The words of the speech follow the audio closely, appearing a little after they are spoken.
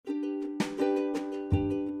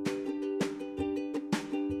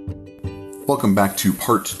Welcome back to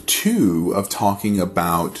part 2 of talking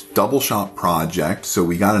about Double Shop Project. So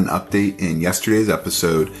we got an update in yesterday's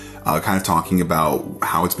episode, kind of talking about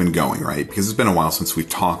how it's been going, right? Because it's been a while since we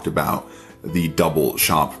talked about the Double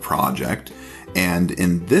Shop Project. And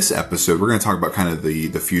in this episode, we're going to talk about kind of the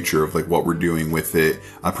future of like what we're doing with it,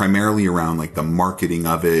 primarily around like the marketing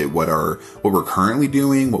of it, what we're currently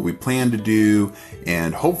doing, what we plan to do,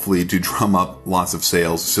 and hopefully to drum up lots of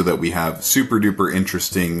sales so that we have super duper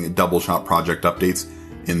interesting Double Shop Project updates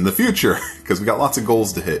in the future because we got lots of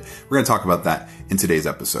goals to hit. We're going to talk about that in today's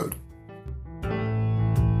episode.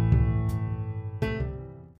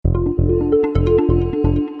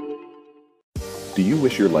 Do you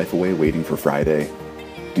wish your life away waiting for Friday?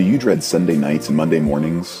 Do you dread Sunday nights and Monday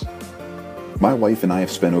mornings? My wife and I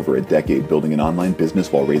have spent over a decade building an online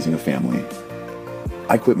business while raising a family.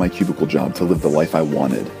 I quit my cubicle job to live the life I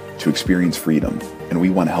wanted, to experience freedom, and we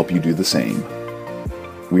want to help you do the same.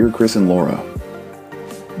 We're Chris and Laura.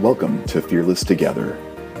 Welcome to Fearless Together.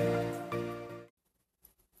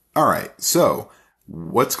 All right, so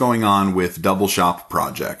what's going on with Double Shop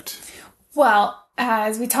Project? Well,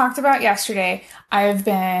 as we talked about yesterday, I've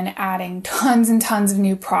been adding tons and tons of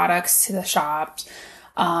new products to the shops.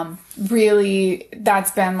 Really,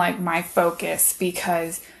 that's been like my focus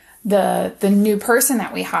because the new person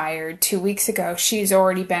that we hired 2 weeks ago, she's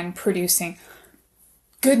already been producing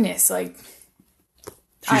goodness, like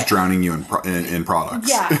she's drowning you in products.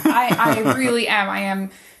 Yeah, I really am. I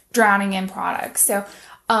am drowning in products. So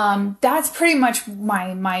that's pretty much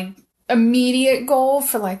my immediate goal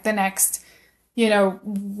for like the next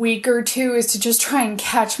week or two is to just try and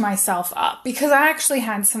catch myself up because I actually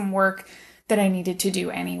had some work that I needed to do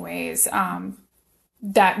anyways,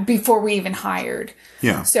 that before we even hired.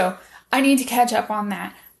 Yeah. So I need to catch up on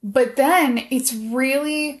that. But then it's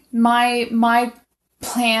really my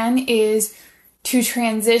plan is to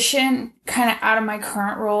transition kind of out of my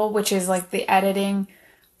current role, which is like the editing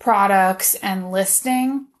products and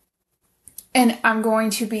listing. And I'm going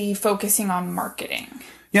to be focusing on marketing.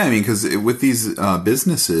 Yeah, I mean, because with these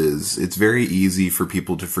businesses, it's very easy for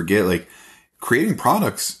people to forget, like, creating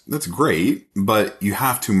products, that's great, but you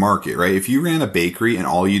have to market, right? If you ran a bakery and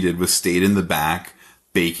all you did was stayed in the back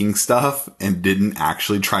baking stuff and didn't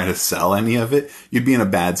actually try to sell any of it, you'd be in a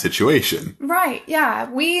bad situation. Right, yeah.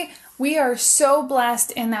 We are so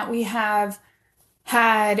blessed in that we have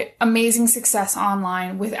had amazing success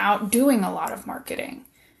online without doing a lot of marketing.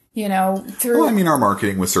 Our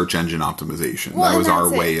marketing was search engine optimization. That was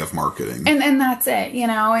our way of marketing. And that's it,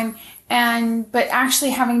 but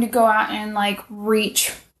actually having to go out and like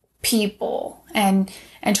reach people and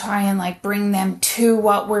try and like bring them to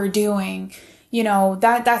what we're doing,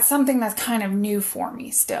 that's something that's kind of new for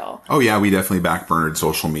me still. Oh yeah, we definitely backburnered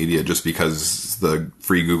social media just because the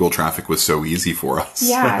free Google traffic was so easy for us.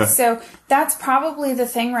 Yeah, so that's probably the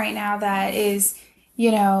thing right now that is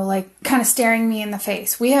like kind of staring me in the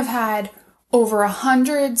face. We have had over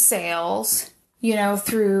 100 sales,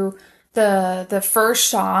 through the first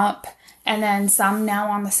shop and then some now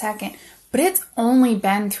on the second, but it's only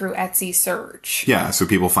been through Etsy search. Yeah. So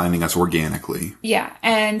people finding us organically. Yeah.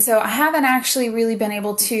 And so I haven't actually really been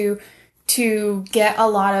able to get a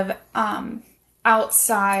lot of,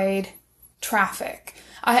 outside traffic.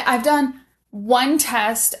 I've done one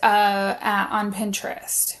test on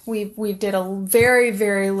Pinterest. We did a very,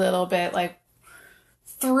 very little bit, like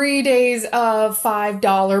 3 days of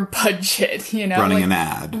 $5 budget, running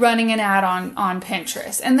an ad on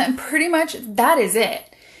Pinterest. And then pretty much that is it,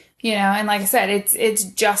 and like I said, it's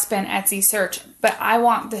just been Etsy search, but I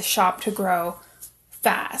want this shop to grow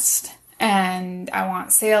fast and I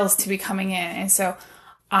want sales to be coming in. And so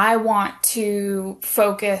I want to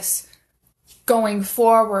focus going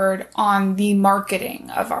forward on the marketing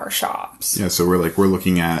of our shops. Yeah, so we're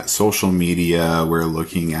looking at social media, we're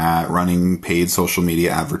looking at running paid social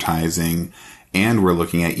media advertising, and we're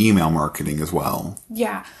looking at email marketing as well.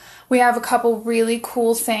 Yeah. We have a couple really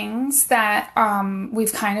cool things that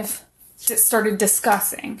we've kind of started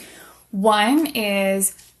discussing. One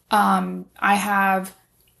is I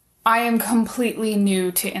am completely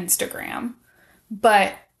new to Instagram,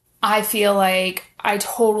 but I feel like I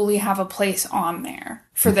totally have a place on there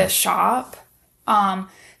for this shop.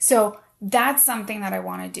 So that's something that I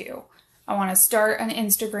want to do. I want to start an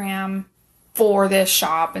Instagram for this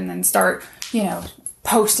shop and then start,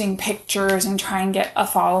 posting pictures and try and get a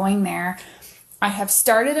following there. I have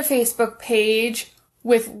started a Facebook page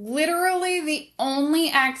with literally the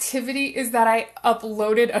only activity is that I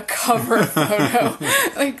uploaded a cover photo.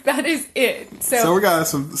 Like, that is it. So we got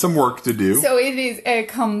some work to do. So it is a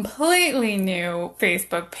completely new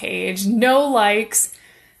Facebook page. No likes.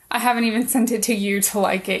 I haven't even sent it to you to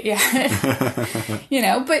like it yet. You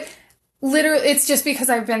know, but literally, it's just because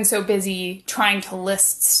I've been so busy trying to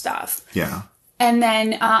list stuff. Yeah. And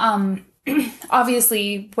then,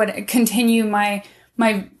 obviously, continue my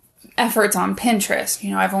efforts on Pinterest.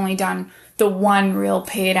 You know, I've only done the one real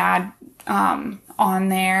paid ad on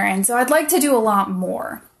there, and so I'd like to do a lot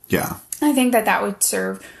more. Yeah. I think that would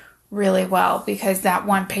serve really well, because that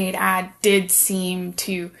one paid ad did seem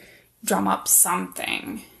to drum up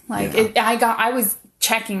something. Like, I was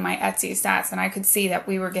checking my Etsy stats, and I could see that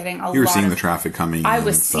we were getting a lot. You were seeing the traffic coming in. I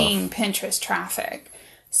was seeing Pinterest traffic.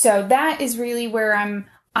 So that is really where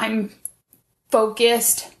I'm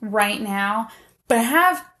focused right now. But I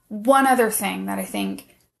have one other thing that I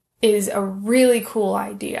think is a really cool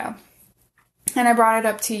idea. And I brought it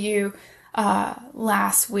up to you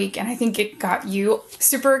last week, and I think it got you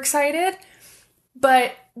super excited.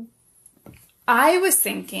 But I was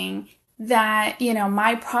thinking that, you know,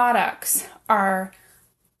 my products are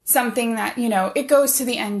something that, you know, it goes to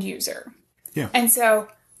the end user. Yeah. And so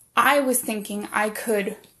I was thinking I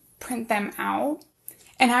could print them out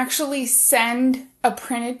and actually send a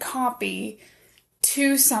printed copy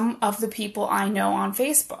to some of the people I know on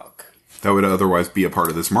Facebook. That would otherwise be a part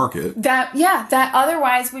of this market. That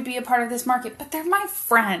otherwise would be a part of this market. But they're my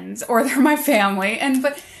friends or they're my family.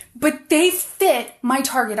 But they fit my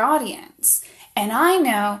target audience. And I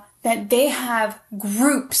know that they have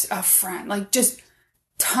groups of friends, like just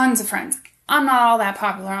tons of friends. I'm not all that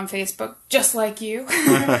popular on Facebook, just like you.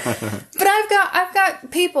 But I've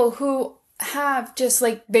got people who have just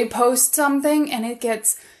like, they post something and it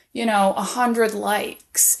gets, you know, 100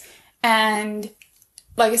 likes. And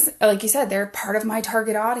like you said, they're part of my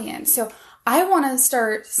target audience. So I want to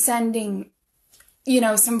start sending, you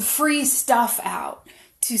know, some free stuff out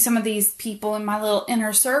to some of these people in my little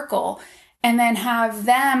inner circle, and then have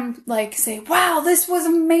them like say, wow, this was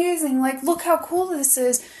amazing. Like, look how cool this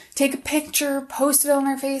is. Take a picture, post it on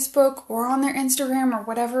their Facebook or on their Instagram or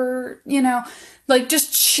whatever, you know, like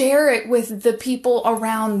just share it with the people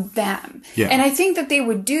around them. Yeah. And I think that they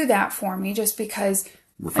would do that for me just because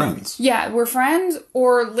we're friends. We're friends,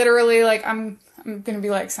 or literally like I'm going to be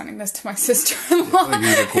like sending this to my sister-in-law. Like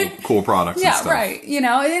these are cool products and stuff. Yeah, right. You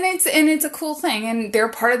know, and it's a cool thing, and they're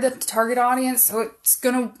part of the target audience, so it's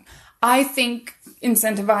going to, I think,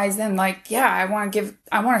 incentivize them. Like, yeah, I want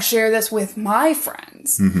to share this with my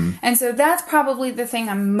friends. Mm-hmm. And so that's probably the thing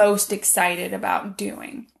I'm most excited about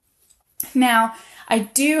doing. Now, I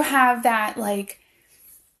do have that, like,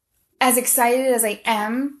 as excited as I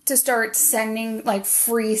am to start sending like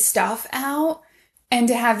free stuff out and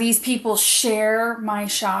to have these people share my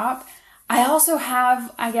shop, I also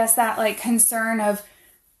have, I guess, that like concern of,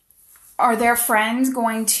 are their friends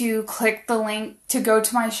going to click the link to go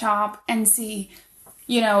to my shop and see,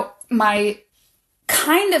 you know, my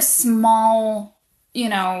kind of small, you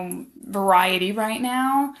know, variety right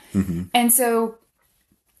now? Mm-hmm. And so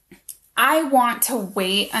I want to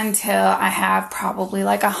wait until I have probably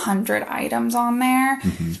like 100 items on there.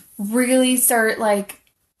 Mm-hmm. Really start like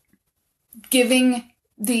giving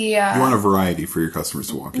the... you want a variety for your customers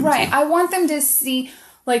to walk into. Right. I want them to see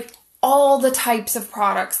like all the types of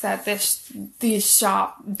products that these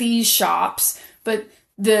shops, but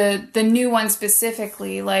the new one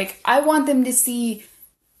specifically, like I want them to see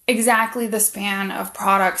exactly the span of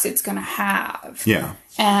products it's going to have. Yeah.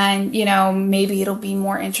 And, you know, maybe it'll be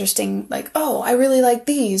more interesting. Like, oh, I really like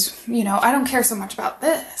these. You know, I don't care so much about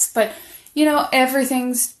this. But, you know,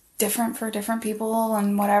 everything's different for different people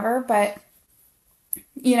and whatever. But,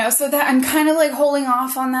 you know, so that I'm kind of like holding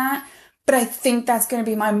off on that. But I think that's going to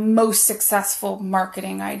be my most successful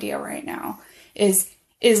marketing idea right now is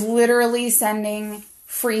literally sending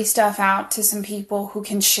free stuff out to some people who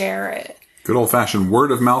can share it. Good old-fashioned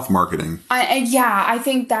word-of-mouth marketing. I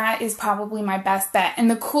think that is probably my best bet. And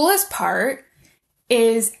the coolest part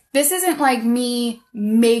is this isn't like me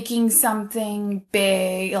making something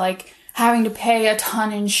big, like having to pay a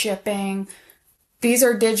ton in shipping. These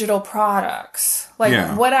are digital products.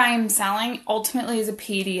 Like what I'm selling ultimately is a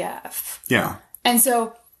PDF. Yeah. And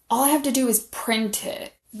so all I have to do is print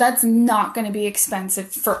it. That's not going to be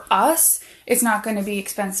expensive for us. It's not going to be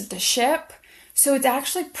expensive to ship. So it's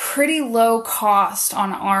actually pretty low cost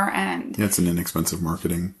on our end. Yeah, it's an inexpensive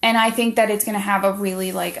marketing. And I think that it's going to have a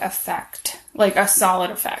really like effect, like a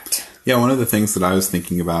solid effect. Yeah, one of the things that I was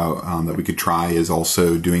thinking about that we could try is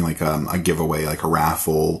also doing like a giveaway, like a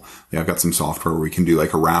raffle. Yeah, I've got some software where we can do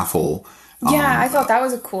like a raffle. Yeah, I thought that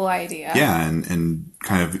was a cool idea. Yeah, and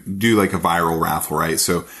kind of do like a viral raffle, right?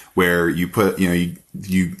 So where you put, you know,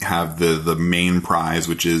 you have the main prize,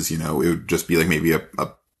 which is, you know, it would just be like maybe a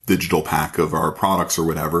digital pack of our products or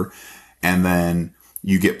whatever. And then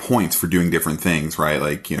you get points for doing different things, right?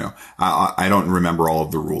 Like, I don't remember all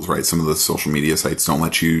of the rules, right? Some of the social media sites don't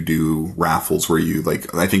let you do raffles where you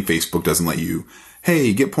like, I think Facebook doesn't let you,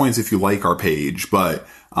 hey, get points if you like our page, but,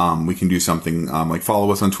 we can do something, like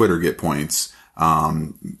follow us on Twitter, get points.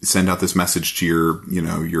 Send out this message to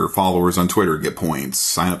your followers on Twitter, get points,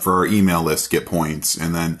 sign up for our email list, get points.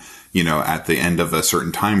 And then, at the end of a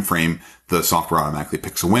certain time frame, the software automatically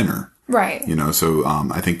picks a winner. Right. So,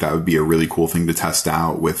 I think that would be a really cool thing to test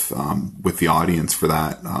out with the audience for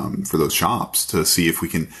that, for those shops to see if we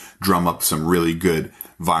can drum up some really good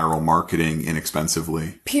viral marketing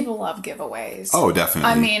inexpensively. People love giveaways. Oh,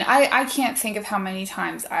 definitely. I mean, I can't think of how many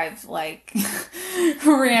times I've like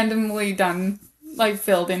randomly done like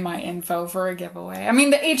filled in my info for a giveaway. I mean,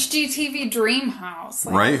 the HGTV Dream House.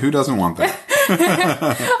 Like, right? Who doesn't want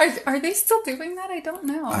that? Are they still doing that? I don't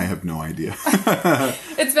know. I have no idea.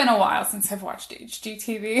 It's been a while since I've watched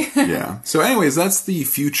HGTV. Yeah. So anyways, that's the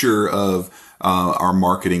future of our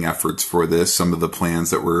marketing efforts for this, some of the plans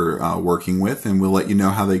that we're working with, and we'll let you know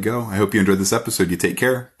how they go. I hope you enjoyed this episode. You take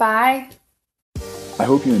care. Bye. I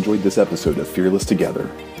hope you enjoyed this episode of Fearless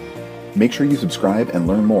Together. Make sure you subscribe and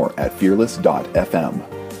learn more at fearless.fm.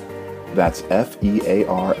 That's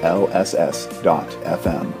FEARLSS.fm.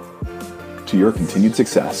 To your continued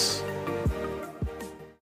success.